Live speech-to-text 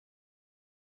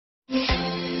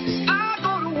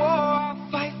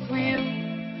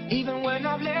Even when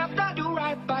I've left, I do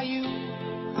right by you.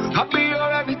 I'll be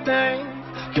your everything,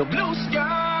 your blue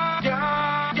sky.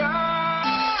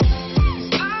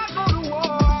 I go to war,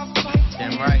 I'll fight.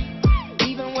 Damn right.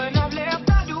 Even when I've left,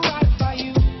 I do right by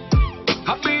you.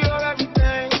 I'll be your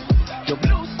everything, your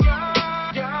blue sky.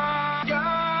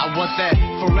 I want that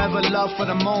forever love for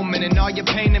the moment, and all your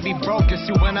pain to be broken.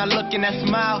 See, when I look in that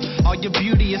smile, all your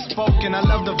beauty is spoken. I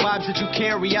love the vibes that you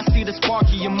carry. I see the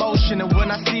sparky emotion, and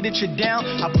when I see that you're down,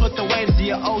 I put the waves to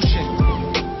your ocean.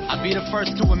 I'll be the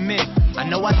first to admit, I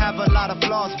know I have a lot of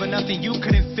flaws, but nothing you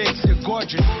couldn't fix. You're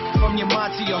gorgeous, from your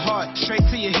mind to your heart, straight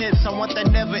to your hips. I want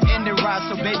that never-ending ride,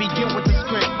 so baby, get with the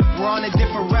script. We're on a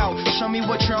different route, show me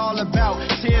what you're all about.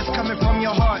 Tears coming from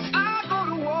your heart. I go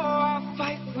to war, I'll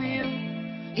fight for you.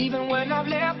 Even when I've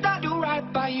left, I do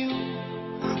right by you.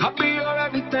 I'll be your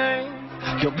everything,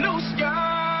 your blue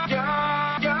sky.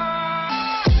 I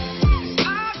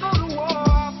go to war,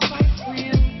 I'll fight for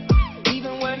you.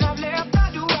 Even when I've left,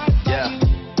 I do right by you.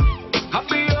 I'll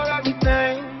be your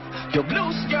everything, your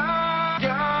blue sky.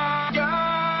 I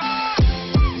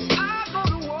go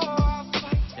to war, I'll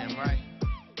fight. Damn right.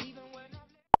 Even when I've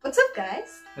left. What's up,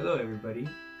 guys? Hello everybody,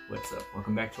 what's up?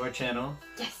 Welcome back to our channel.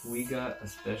 Yes. We got a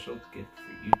special gift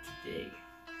for you today.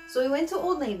 So we went to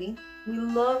Old Navy. We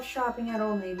love shopping at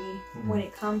Old Navy when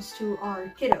it comes to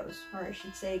our kiddos, or I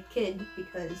should say kid,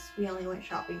 because we only went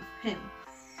shopping for him.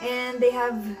 And they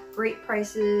have great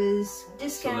prices,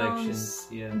 discounts. Selections,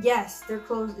 yeah. Yes, their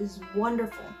clothes is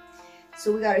wonderful.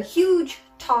 So we got a huge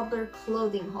toddler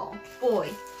clothing haul, boy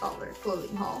toddler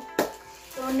clothing haul.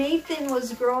 So Nathan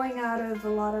was growing out of a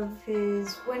lot of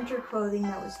his winter clothing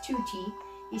that was 2T.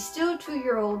 He's still a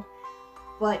 2-year-old,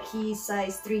 but he's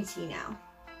size 3T now.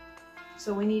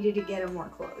 So we needed to get him more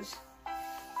clothes.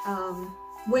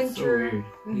 Winter. So weird.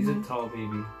 He's a tall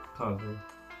baby, toddler.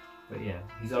 But yeah,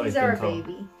 he's always been our tall.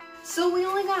 baby. So we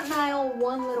only got Niall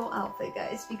one little outfit,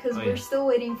 guys, because we're still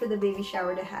waiting for the baby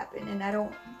shower to happen,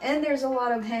 and there's a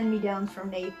lot of hand-me-downs from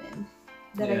Nathan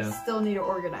that I still need to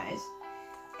organize.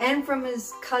 And from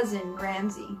his cousin,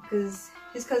 Ramsey, because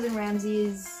his cousin Ramsey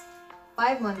is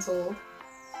 5 months old.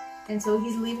 And so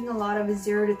he's leaving a lot of his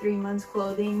 0 to 3 months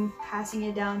clothing, passing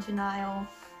it down to Niall.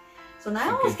 So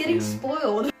Niall was getting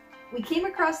spoiled. We came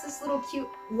across this little cute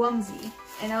onesie,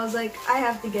 and I was like, I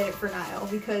have to get it for Niall,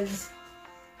 because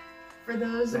for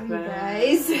those of you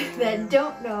guys that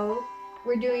don't know,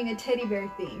 we're doing a teddy bear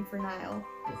theme for Niall.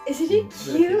 Isn't it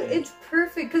cute? It's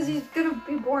perfect because he's gonna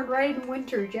be born right in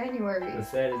winter, January.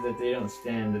 What's sad is that they don't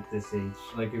stand at this age.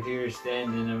 Like if you were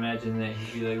standing, imagine that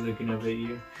he'd be like looking up at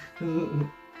you.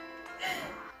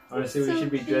 Honestly, we should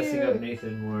be dressing up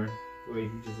Nathan more. The way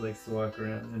he just likes to walk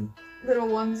around and little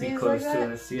onesies be close like that?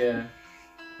 to us. Yeah.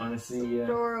 Honestly, yeah.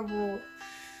 Adorable.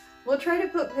 We'll try to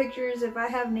put pictures. If I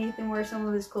have Nathan wear some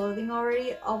of his clothing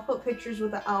already, I'll put pictures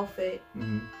with the outfit.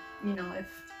 You know, if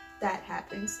that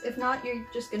happens. If not, you're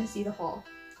just gonna see the haul.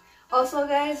 Also,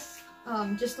 guys,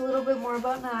 just a little bit more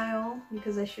about Niall,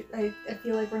 because I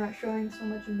feel like we're not showing so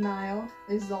much of Niall.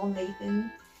 This is all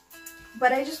Nathan.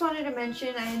 But I just wanted to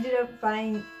mention, I ended up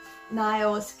buying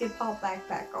Niall a Skip Hop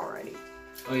backpack already.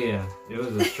 Oh yeah, it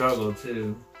was a struggle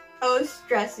too. I was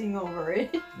stressing over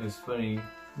it. It was funny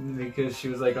because she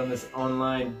was like on this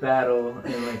online battle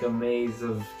in like a maze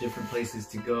of different places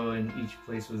to go, and each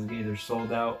place was either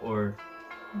sold out or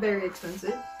very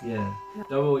expensive. Yeah,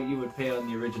 double what you would pay on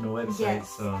the original website.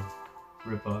 So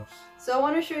rip-offs. So I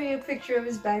want to show you a picture of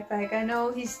his backpack. I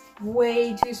know he's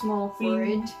way too small for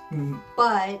it,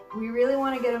 but we really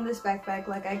want to get him this backpack.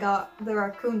 Like I got the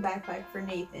raccoon backpack for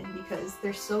Nathan because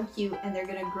they're so cute and they're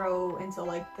gonna grow into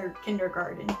like their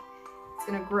kindergarten. It's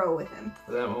gonna grow with him.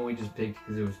 Well, that one we just picked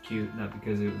because it was cute, not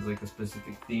because it was like a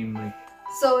specific theme. Like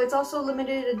so, it's also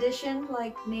limited edition,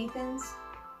 like Nathan's.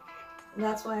 And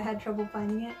that's why I had trouble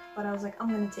finding it, but I was like, I'm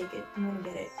gonna take it, I'm gonna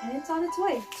get it, and it's on its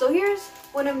way. So here's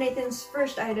one of Nathan's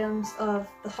first items of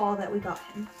the haul that we got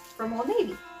him from Old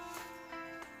Navy.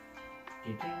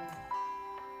 Look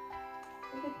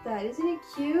at that, isn't it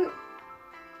cute?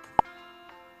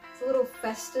 It's a little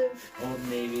festive. Old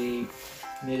Navy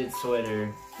knitted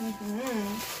sweater.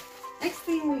 Next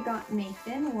thing we got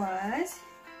Nathan was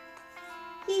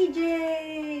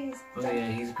PJs! Oh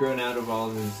yeah, he's grown out of all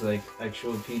of his like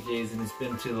actual PJs, and it's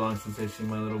been too long since I've seen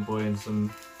my little boy in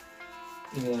some,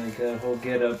 you know, like a whole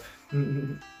get-up.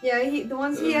 Yeah, the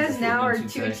ones he has now are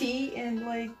 2T, and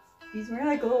like he's wearing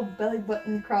like a little belly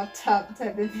button crop top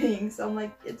type of thing. So I'm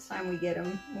like, it's time we get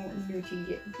him new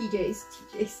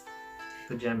PJs.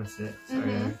 Pajama set.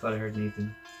 Sorry, I thought I heard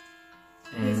Nathan.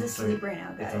 And he's asleep right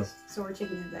now, guys. So we're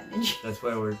taking advantage. That's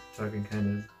why we're talking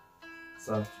kind of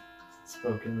soft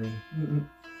spokenly.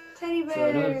 Teddy So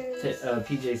another bears.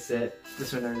 PJ set.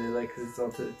 This one I really like because it's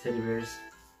all teddy bears.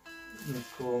 It's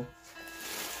cool.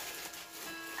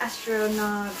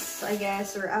 Astronauts, I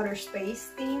guess, or outer space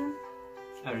theme.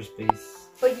 Outer space.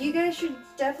 But you guys should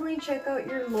definitely check out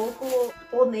your local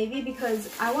Old Navy because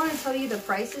I want to tell you the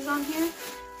prices on here,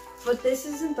 but this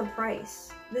isn't the price.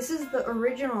 This is the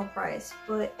original price,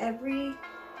 but every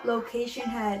location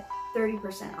had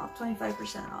 30% off,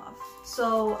 25% off.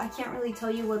 So I can't really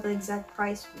tell you what the exact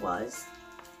price was.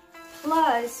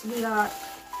 Plus, we got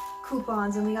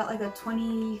coupons and we got like a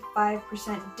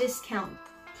 25% discount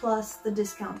plus the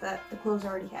discount that the clothes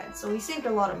already had. So we saved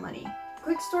a lot of money.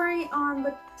 Quick story on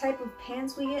the type of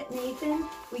pants we get Nathan.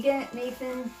 We get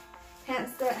Nathan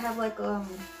pants that have like,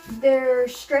 they're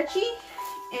stretchy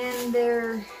and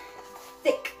they're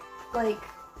thick, like,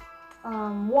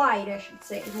 wide, I should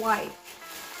say, wide.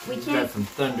 We He's can't. got some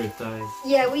thunder thighs.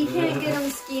 Yeah, we can't get them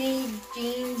skinny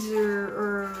jeans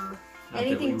or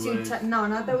anything too tight. No,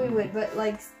 not that we would, but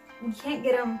like we can't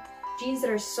get them jeans that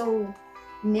are so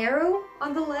narrow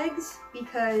on the legs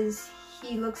because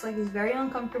he looks like he's very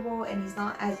uncomfortable and he's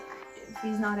not as active.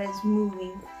 He's not as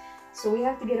moving. So we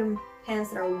have to get him pants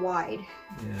that are wide.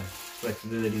 Yeah,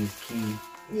 flexibility is key.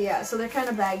 Yeah, so they're kind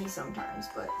of baggy sometimes,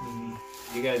 but.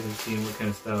 You guys have seen what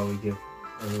kind of style we give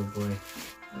our little boy.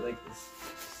 I like this.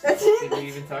 That's it. Did we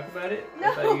even talk about it?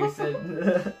 No. I thought you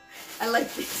said. I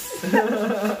like this.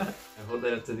 I hold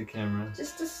that up to the camera.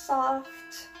 Just a soft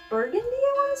burgundy,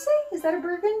 I want to say. Is that a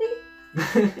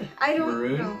burgundy? I don't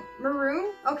Maroon? know.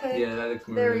 Maroon? Okay. Yeah, that looks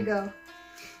maroon. There we go.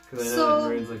 Because I know So-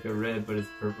 maroon's like a red, but it's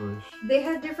purplish. They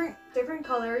had different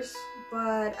colors,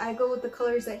 but I go with the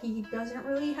colors that he doesn't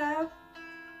really have.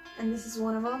 And this is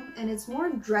one of them. And it's more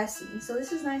dressy. So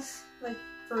this is nice, like,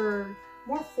 for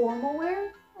more formal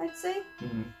wear, I'd say.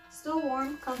 Still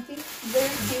warm, comfy, very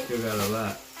cute. Still got a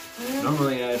lot.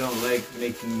 Normally I don't like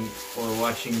making or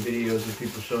watching videos of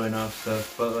people showing off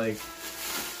stuff, but like,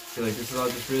 I feel like this is all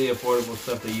just really affordable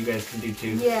stuff that you guys can do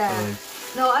too. Yeah. So, like,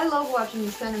 No, I love watching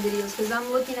these kind of videos because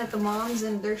I'm looking at the moms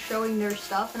and they're showing their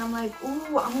stuff and I'm like,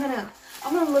 ooh, I'm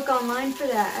gonna look online for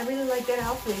that. I really like that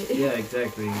outfit. yeah,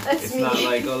 exactly. That's it's me. not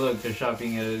like, oh look, they're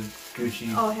shopping at a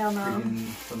Gucci Oh, hell no. freaking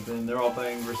something. They're all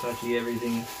buying Versace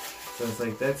everything. So it's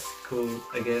like, that's cool,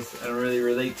 I guess. I don't really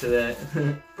relate to that.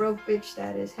 Broke bitch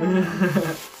status. Hell no.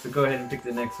 So go ahead and pick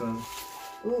the next one.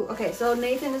 Ooh, okay, so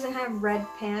Nathan doesn't have red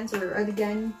pants or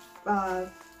again,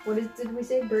 did we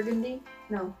say? Burgundy?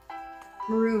 No.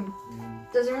 Maroon.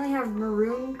 Doesn't really have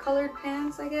maroon colored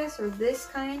pants, I guess, or this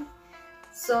kind.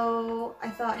 So I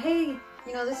thought, hey,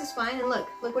 you know, this is fine. And look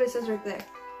what it says right there.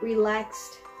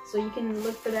 Relaxed. So you can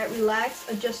look for that relaxed,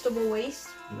 adjustable waist.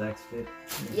 Relax fit.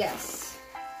 Yes.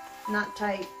 Not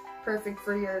tight. Perfect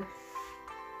for your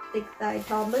thick thigh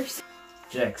toddlers.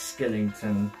 Jack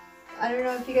Skellington. I don't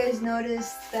know if you guys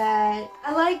noticed that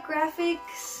I like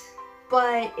graphics,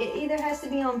 but it either has to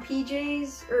be on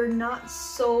PJs or not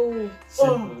so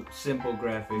Simple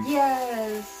graphics.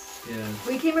 Yes. Yeah.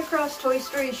 We came across Toy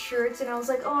Story shirts and I was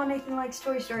like, oh, Nathan likes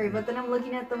Toy Story, but then I'm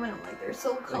looking at them and I'm like, they're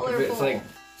so colorful. Like if it's like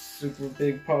super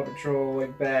big Paw Patrol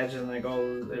like badge and like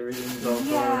everything's all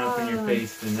thrown up in your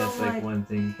face, then so that's like like- one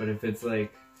thing. But if it's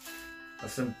like a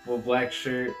simple black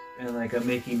shirt and like a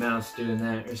Mickey Mouse doing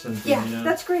that or something, Yeah, you know?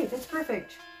 that's great. That's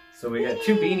perfect. So we got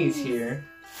two beanies here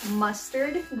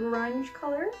Mustard grunge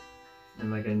color. and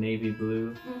like a navy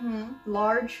blue.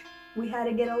 Large. We had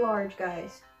to get a large,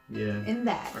 guys. Yeah. In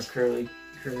that. Our curly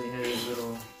headed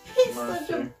little He's monster.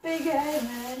 such a big head,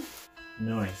 man.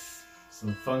 Nice.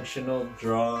 Some functional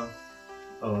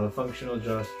functional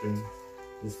drawstring.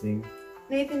 This thing.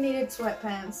 Nathan needed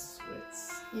sweatpants.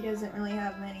 Sweats. He doesn't really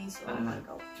have many, so I'm like,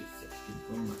 oh. Too sexy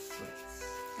for my sweats.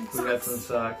 And We got socks. some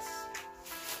socks.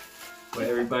 What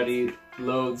everybody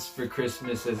loathes for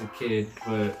Christmas as a kid,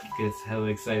 but gets hella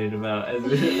excited about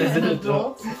as an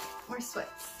adult. More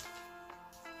sweats.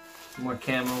 Some more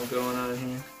camo going on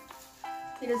here.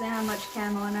 He doesn't have much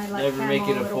camo, and I like Never camo make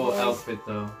it a little full boys. outfit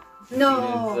though.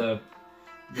 No.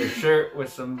 The shirt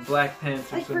with some black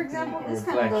pants or Like, something. for example, or this a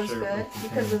kind black of goes shirt good with the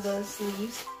because of pants. the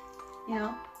sleeves. You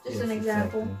know, just Yes, an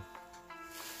example.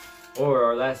 exactly. Or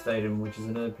our last item, which is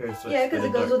another pair of sweats. Yeah, because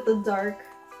it goes with the dark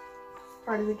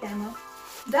part of the camo.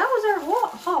 That was our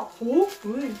haul.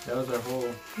 That was our whole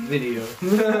video.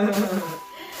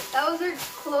 That was our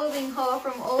clothing haul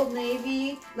from Old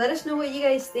Navy. Let us know what you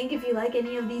guys think if you like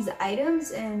any of these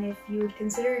items and if you would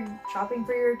consider shopping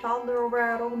for your toddler over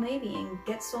at Old Navy and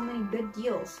get so many good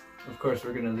deals. Of course,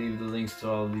 we're gonna leave the links to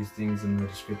all of these things in the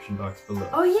description box below.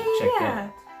 Oh yeah, so check yeah.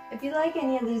 that. If you like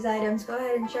any of these items, go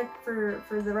ahead and check for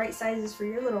the right sizes for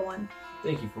your little one.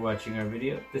 Thank you for watching our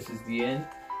video. This is the end.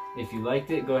 If you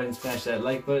liked it, go ahead and smash that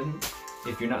like button.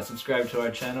 If you're not subscribed to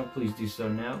our channel, please do so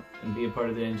now and be a part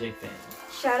of the NJ fam.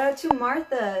 Shout out to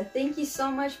Martha. Thank you so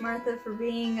much, Martha, for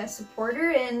being a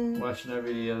supporter and watching our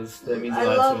videos. That means a I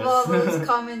lot love to us. all those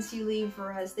comments you leave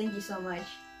for us. Thank you so much.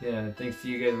 Yeah, thanks to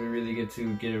you guys, we really get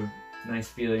to get a nice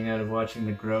feeling out of watching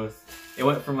the growth. It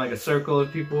went from like a circle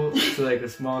of people to like a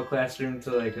small classroom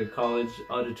to like a college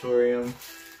auditorium.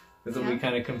 That's what we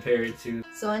kind of compare it to.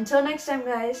 So until next time,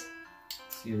 guys.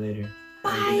 See you later. Bye.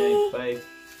 Have a good night. Bye.